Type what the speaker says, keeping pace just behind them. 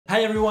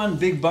Hi everyone,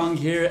 BigBong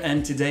here,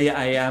 and today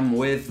I am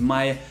with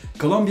my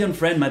Colombian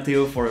friend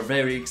Mateo for a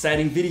very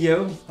exciting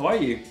video. How are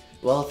you?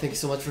 Well, thank you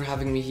so much for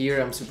having me here.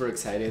 I'm super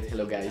excited.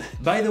 Hello guys.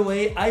 By the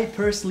way, I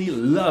personally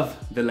love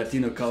the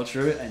Latino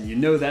culture, and you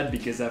know that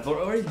because I've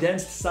already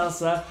danced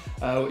salsa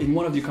in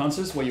one of your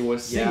concerts where you were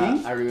singing.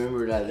 Yeah, I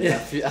remember that.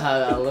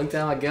 Yeah, a long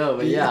time ago,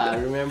 but yeah, I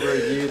remember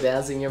you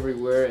dancing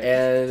everywhere,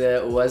 and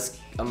it was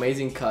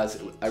amazing because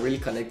I really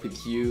connect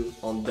with you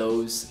on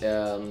those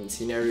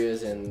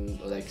scenarios,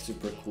 and like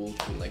super cool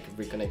to like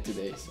reconnect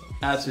today. So.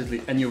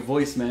 Absolutely, and your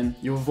voice, man,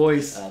 your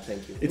voice.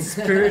 Thank you. It's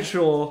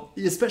spiritual,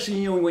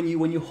 especially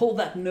when you hold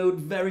that note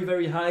very,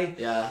 very high.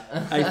 Yeah.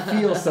 I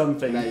feel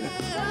something. Nice.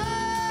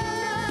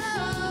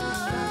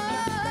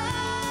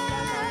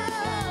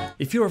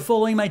 If you are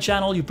following my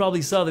channel, you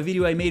probably saw the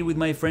video I made with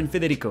my friend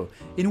Federico,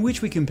 in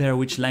which we compare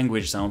which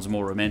language sounds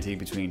more romantic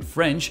between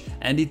French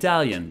and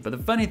Italian. But the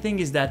funny thing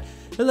is that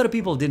a lot of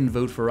people didn't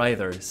vote for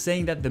either,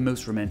 saying that the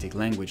most romantic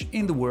language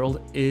in the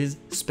world is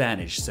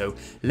Spanish. So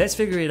let's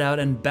figure it out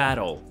and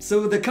battle.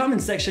 So the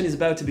comment section is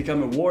about to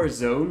become a war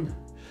zone.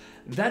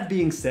 That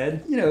being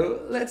said,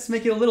 let's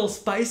make it a little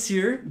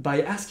spicier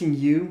by asking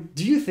you,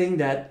 do you think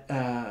that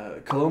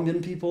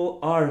Colombian people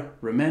are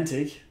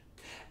romantic?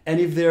 And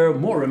if they're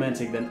more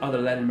romantic than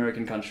other Latin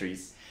American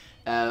countries?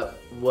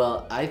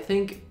 Well, I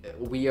think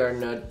we are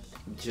not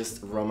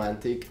just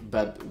romantic,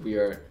 but we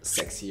are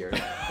sexier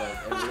than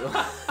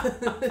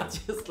everyone.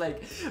 Just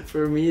like,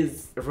 for me,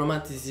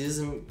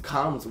 romanticism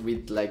comes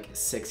with like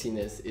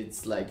sexiness.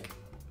 It's like,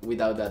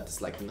 without that,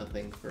 it's like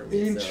nothing for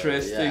me.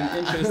 Interesting, so, yeah.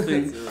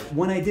 interesting.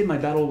 When I did my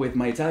battle with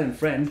my Italian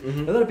friend,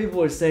 a lot of people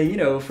were saying,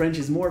 French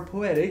is more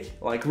poetic,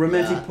 like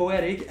romantic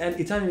poetic, and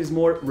Italian is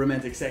more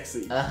romantic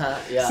sexy.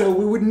 Yeah. So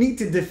we would need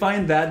to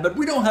define that, but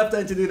we don't have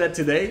time to do that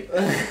today.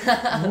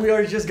 We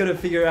are just gonna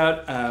figure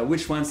out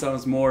which one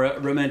sounds more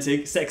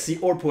romantic, sexy,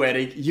 or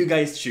poetic. You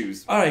guys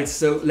choose. Alright,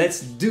 so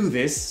let's do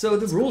this. So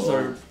the rules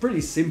are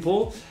pretty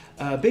simple.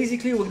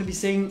 Basically, we're gonna be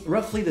saying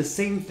roughly the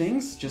same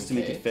things, just to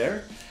make it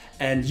fair.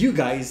 And you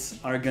guys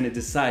are gonna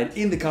decide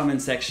in the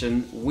comment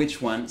section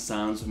which one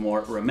sounds more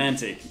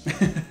romantic.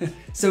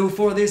 So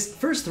for this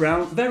first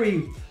round,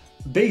 very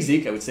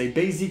basic, I would say,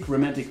 basic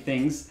romantic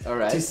things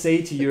to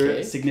say to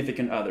your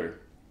significant other.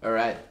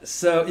 Alright.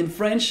 So in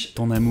French,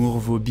 ton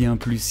amour vaut bien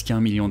plus qu'un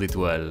million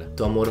d'étoiles.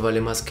 Tu amor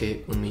vale más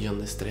que un millón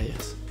de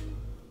estrellas.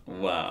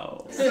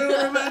 Wow.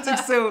 So romantic.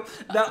 So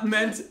that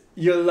meant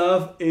your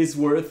love is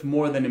worth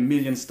more than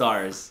 1,000,000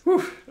 stars.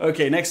 Whew.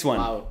 Okay, next one.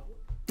 Wow.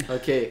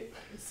 Okay.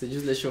 C'est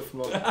juste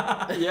l'échauffement.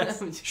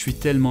 Yes. Je suis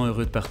tellement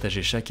heureux de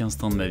partager chaque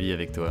instant de ma vie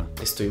avec toi.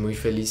 Estoy muy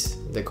feliz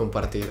de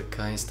compartir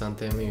cada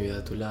instante de mi vida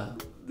a tu lado.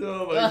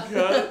 Oh my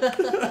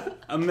god.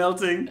 I'm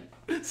melting.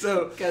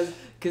 So,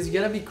 because you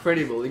gotta be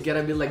credible. You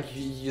gotta be like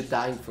you're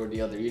dying for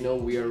the other.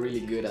 We are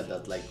really good at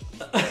that. Like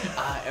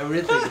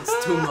everything is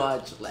too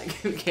much. Like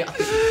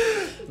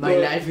my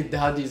life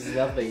without you is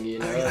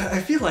nothing.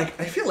 I feel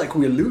like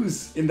we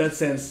lose in that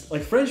sense.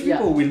 Like French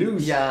people, we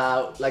lose.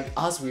 Yeah, like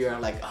us, we are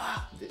like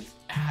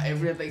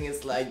everything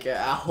is like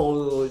a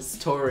whole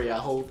story, a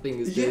whole thing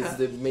is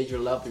the major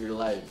love of your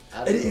life.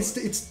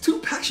 It's too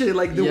passionate,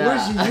 like the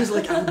words you use,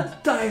 like I would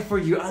die for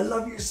you, I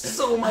love you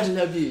so much. I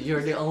love you,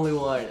 you're the only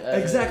one.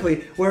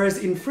 Exactly. Whereas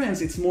in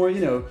France, it's more,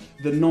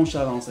 the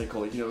nonchalance, I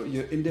call it.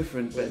 You're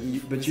indifferent, but you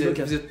look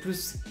at... Vous êtes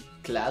plus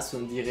classe,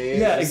 on dirait.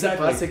 Yeah,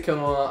 exactly. C'est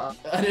comment...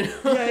 I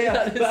don't know.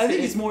 Yeah. But I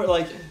think it's more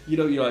like, you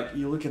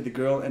look at the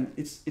girl and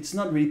it's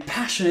not really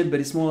passionate, but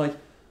it's more like,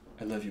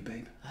 I love you,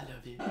 babe. I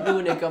love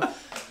you.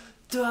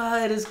 Tú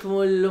eres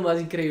como lo más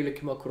increíble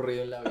que me ha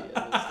ocurrido en la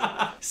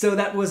vida. So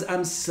that was,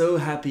 I'm so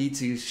happy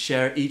to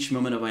share each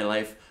moment of my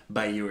life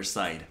by your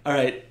side.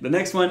 Alright, the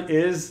next one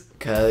is...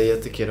 Cada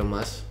día te quiero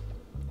más.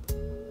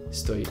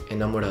 Estoy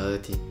enamorado de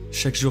ti.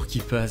 Chaque jour qui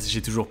passe,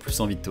 j'ai toujours plus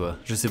envie de toi.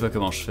 Je sais pas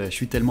comment je fais, je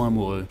suis tellement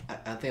amoureux.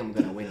 I think I'm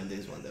gonna win on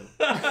this one though.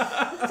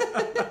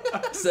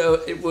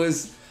 So it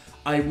was...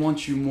 I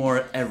want you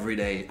more every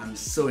day. I'm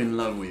so in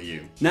love with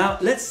you. Now,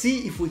 let's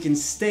see if we can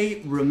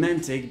stay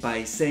romantic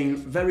by saying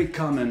very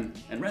common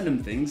and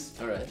random things.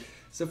 Alright.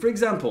 So, for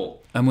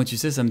example... Ah, moi, tu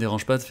sais, ça me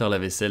dérange pas de faire la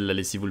vaisselle, la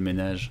lessive ou le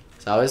ménage.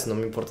 Sabes, no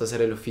me importa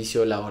hacer el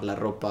oficio, lavar la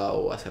ropa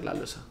o hacer la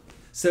loza.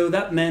 So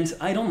that meant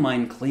I don't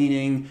mind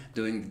cleaning,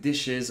 doing the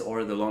dishes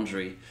or the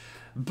laundry.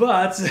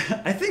 But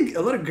I think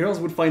a lot of girls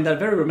would find that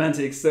very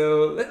romantic.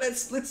 So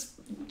let's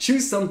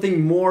choose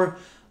something more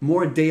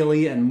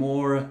daily and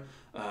more...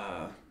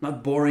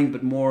 not boring,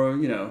 but more,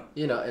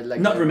 like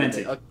not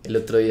romantic. El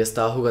otro día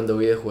estaba jugando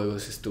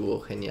videojuegos,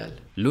 estuvo genial.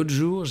 L'autre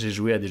jour, j'ai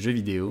joué à des jeux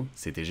vidéo,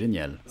 c'était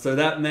génial. So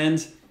that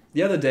meant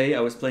the other day I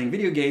was playing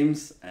video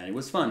games and it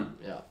was fun.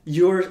 Yeah.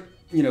 You're,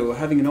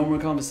 having a normal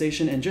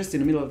conversation and just in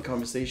the middle of the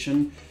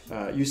conversation,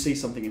 you say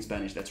something in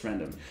Spanish that's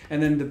random.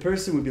 And then the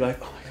person would be like,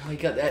 oh my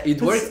god.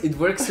 It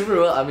works super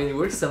well. I mean, it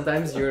works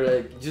sometimes. You're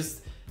like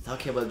just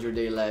talking about your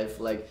daily life,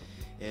 like,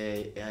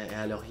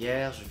 alors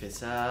hier, je fais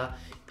ça.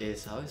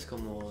 ¿Sabes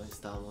cómo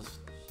estábamos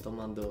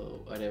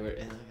tomando whatever?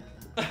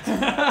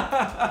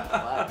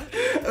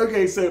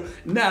 Okay, so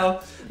now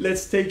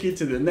let's take it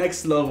to the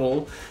next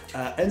level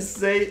and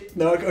say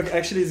no. Okay,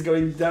 actually, it's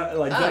going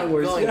down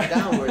downwards. Going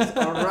downwards.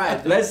 All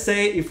right. Let's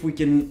say if we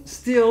can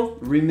still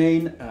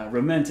remain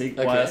romantic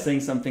while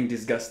saying something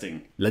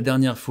disgusting. La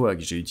dernière fois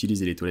que j'ai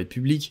utilisé les toilettes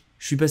publiques,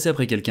 je suis passé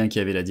après quelqu'un qui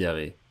avait la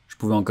diarrhée. Je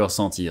pouvais encore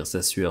sentir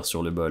sa sueur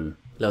sur le bol.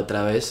 La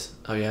otra vez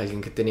había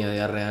alguien que tenía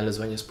diarrea en los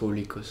baños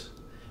públicos.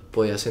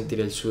 Podía sentir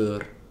el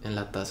sudor en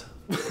la taza.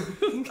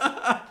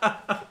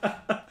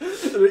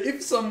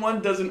 If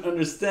someone doesn't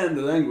understand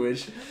the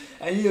language,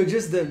 and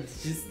just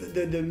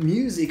the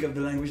music of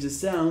the language, the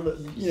sound.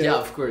 Yeah,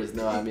 of course.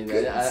 No, I mean,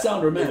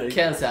 sound romantic. It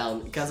can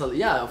sound.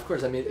 Yeah, of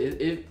course. I mean,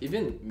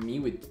 even me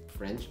with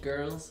French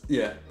girls.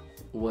 Yeah.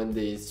 When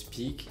they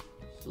speak,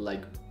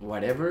 like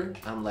whatever,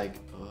 I'm like.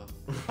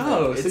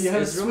 Oh, so you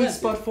have a sweet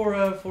spot for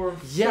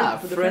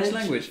the French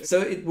language.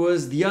 So it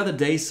was the other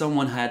day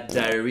someone had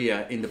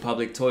diarrhea in the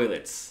public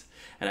toilets,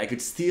 and I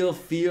could still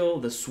feel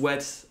the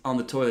sweat on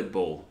the toilet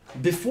bowl.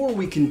 Before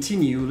we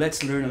continue,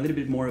 let's learn a little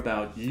bit more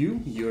about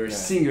you. You're a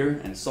singer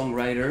and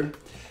songwriter,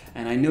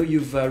 and I know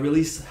you've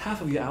released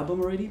half of your album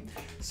already.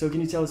 So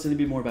can you tell us a little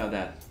bit more about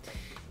that?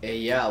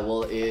 Yeah,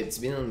 well, it's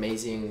been an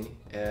amazing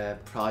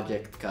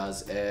project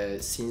because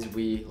since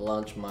we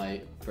launched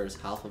my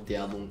first half of the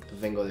album,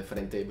 Vengo de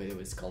Frente, but it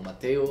was called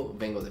Mateo,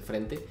 Vengo de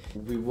Frente,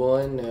 we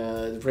won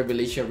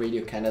Revelation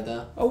Radio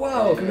Canada. Oh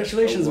wow,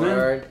 congratulations,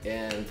 award,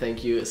 man. And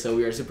thank you. So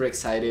we are super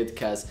excited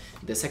because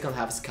the second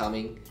half is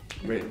coming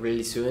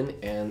really soon,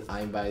 and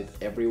I invite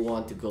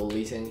everyone to go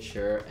listen,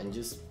 share, and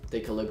just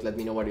take a look. Let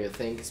me know what you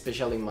think,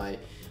 especially my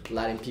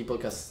Latin people,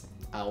 because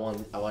I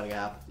want to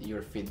have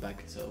your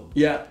feedback. So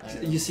yeah,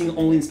 you sing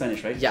only in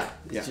Spanish, right? Yeah,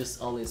 it's just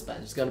only in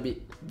Spanish. It's gonna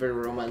be very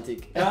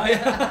romantic.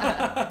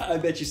 I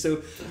bet you.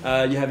 So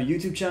you have a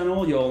YouTube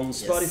channel. You're on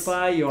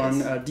Spotify. You're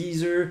on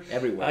Deezer,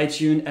 everywhere,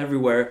 iTunes,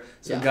 everywhere.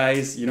 So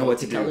guys, you know what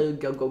to do.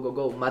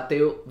 Go.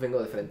 Mateo, Vengo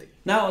de Frente.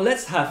 Now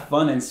let's have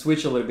fun and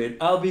switch a little bit.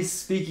 I'll be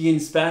speaking in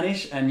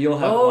Spanish and you'll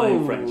have one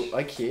in French.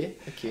 Okay.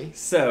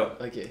 So.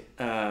 Okay.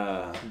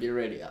 Be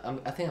ready.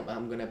 I think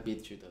I'm gonna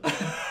beat you though.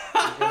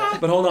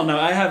 But hold on now,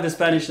 I have the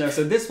Spanish now,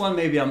 so this one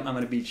maybe I'm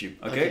gonna beat you,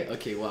 okay?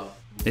 Okay, wow.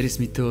 Eres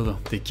mi todo,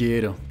 te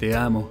quiero, te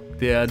amo,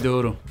 te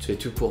adoro. Tu es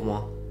tout pour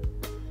moi.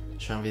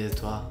 J'ai envie de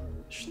toi.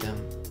 Je t'aime.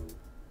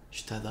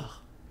 Je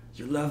t'adore.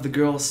 You love the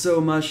girl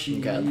so much,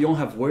 you don't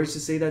have words to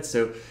say that,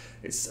 so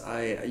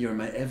you're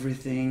my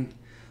everything.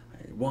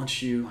 I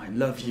want you, I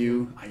love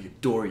you, I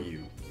adore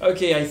you.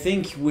 Okay, I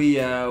think we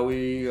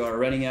are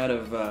running out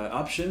of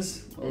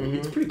options.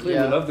 It's pretty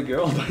clear we love the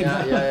girl by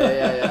now.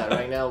 Yeah.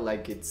 Right now,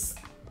 like it's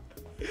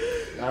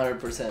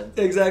 100%.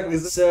 Exactly.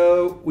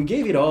 So we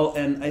gave it all,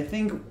 and I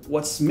think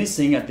what's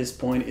missing at this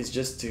point is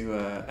just to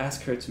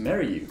ask her to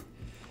marry you.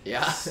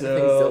 Yeah,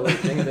 so I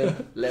think so.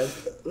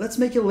 Let's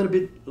make it a little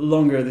bit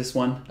longer, this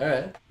one.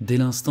 Alright. Dès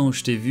l'instant où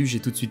je t'ai vu, j'ai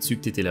tout de suite su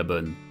que t'étais la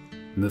bonne.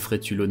 Me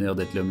ferais-tu l'honneur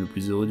d'être l'homme le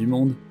plus heureux du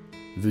monde?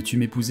 Veux-tu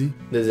m'épouser?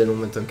 Desde el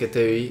momento en que te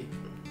vi,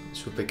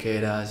 supe que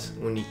eras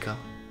única,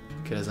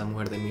 que eras la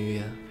mujer de mi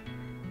vida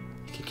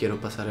y que quiero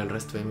pasar el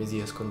resto de mis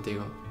días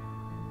contigo.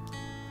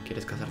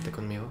 ¿Quieres casarte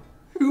conmigo?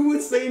 Who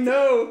would say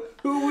no?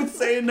 Who would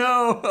say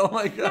no? Oh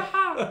my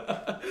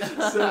god.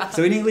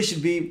 So in English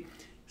it'd be,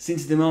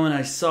 since the moment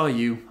I saw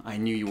you, I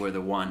knew you were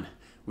the one.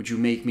 Would you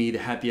make me the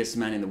happiest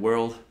man in the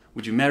world?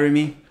 Would you marry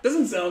me?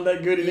 Doesn't sound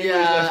that good in English.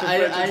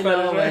 Yeah, I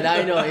know, man.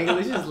 I know.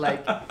 English is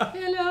like,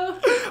 hello.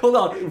 Hold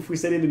on, if we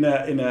said it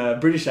in a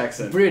British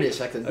accent. British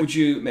accent. Would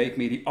you make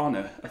me the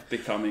honor of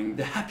becoming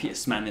the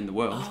happiest man in the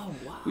world? Oh,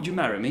 wow. Would you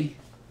marry me?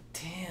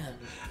 Damn.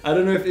 I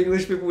don't know if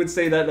English people would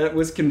say that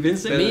was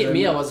convincing.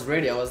 Me, I was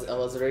ready. I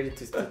was ready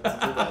to do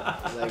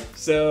that. Like.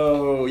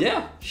 So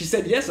yeah, she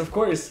said yes, of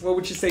course. What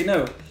would she say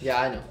no?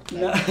 Yeah, I know.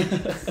 No.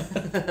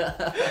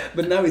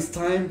 But now it's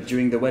time.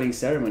 During the wedding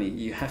ceremony,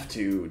 you have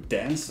to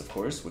dance, of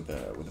course, with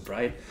the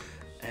bride,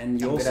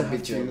 and you also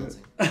have to.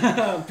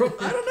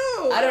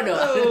 I don't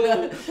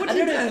know. What do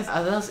you dance?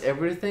 I dance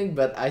everything,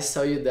 but I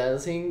saw you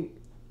dancing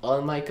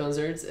on my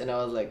concerts, and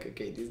I was like,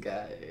 okay, this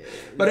guy.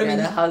 But I mean,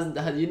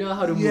 you know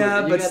how to move.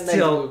 Yeah, but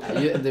still,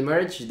 the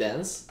marriage you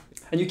dance.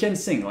 And you can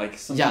sing, like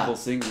some people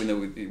sing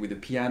with the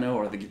piano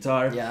or the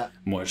guitar. Yeah.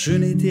 Moi je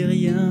n'étais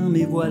rien,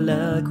 mais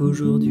voilà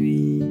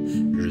qu'aujourd'hui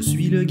je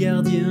suis le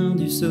gardien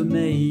du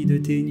sommeil de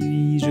tes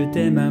nuits. Je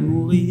t'aime à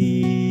mourir.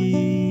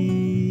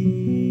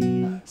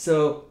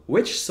 So,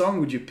 which song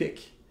would you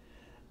pick?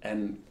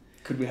 And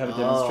could we have a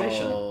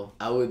demonstration? Oh,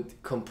 I would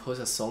compose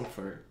a song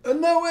for her. Oh,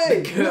 no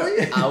way!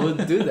 I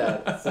would do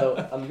that. So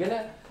I'm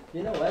gonna,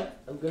 you know what?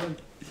 I'm gonna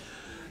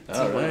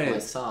take one of my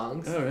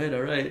songs.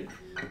 Alright.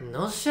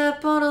 No sé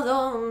por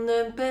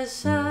dónde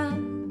empezar.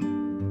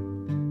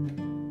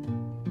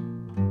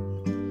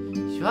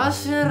 Yo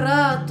hace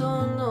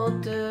rato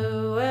no te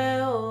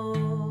veo.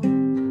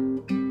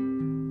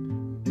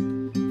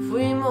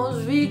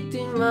 Fuimos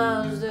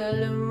víctimas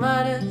del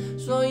mar.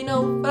 Soy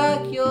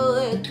naufragio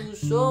de tu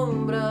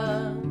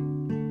sombra.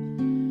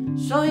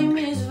 Soy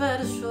mis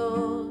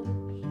versos.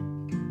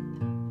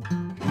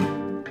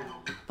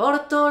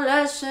 porto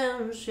la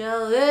esencia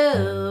de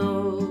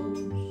dos,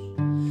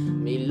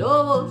 mil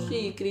lobos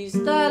y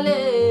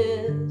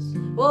cristales,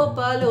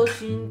 ópalo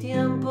sin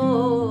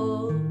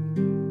tiempo.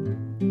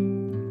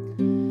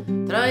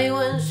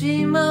 Traigo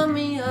encima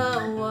mi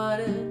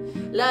jaguar,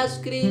 las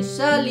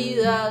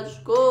crisálidas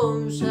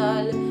con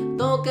sal,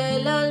 toca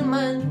el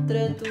alma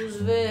entre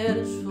tus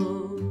versos.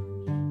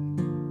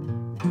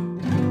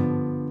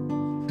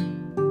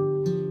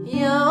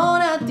 Y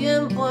ahora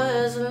tiempo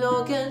es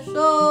lo que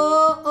soy,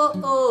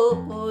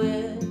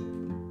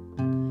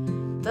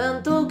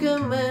 tanto que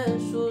me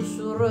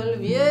susurró el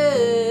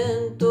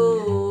viento.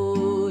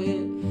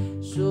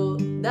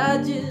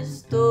 Saudade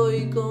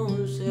estoy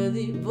con sed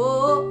y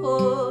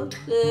vos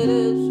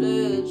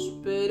eres,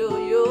 espero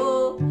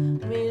yo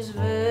mis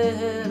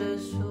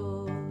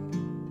versos.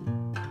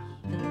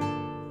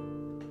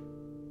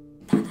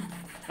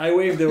 I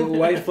waved the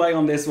white flag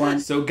on this one.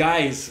 So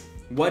guys,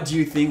 what do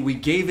you think? We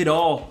gave it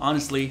all,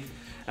 honestly.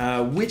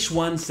 Which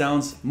one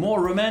sounds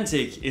more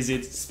romantic? Is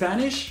it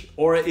Spanish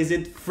or is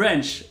it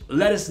French?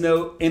 Let us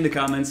know in the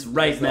comments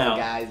right now.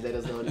 Guys, let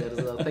us know.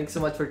 Thanks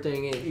so much for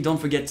tuning in. Don't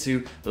forget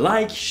to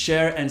like,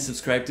 share and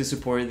subscribe to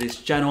support this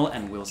channel,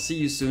 and we'll see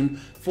you soon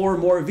for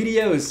more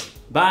videos.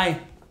 Bye!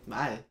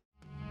 Bye.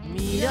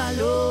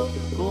 Míralo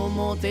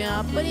como te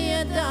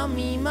aprieta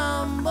mi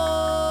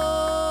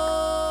mambo.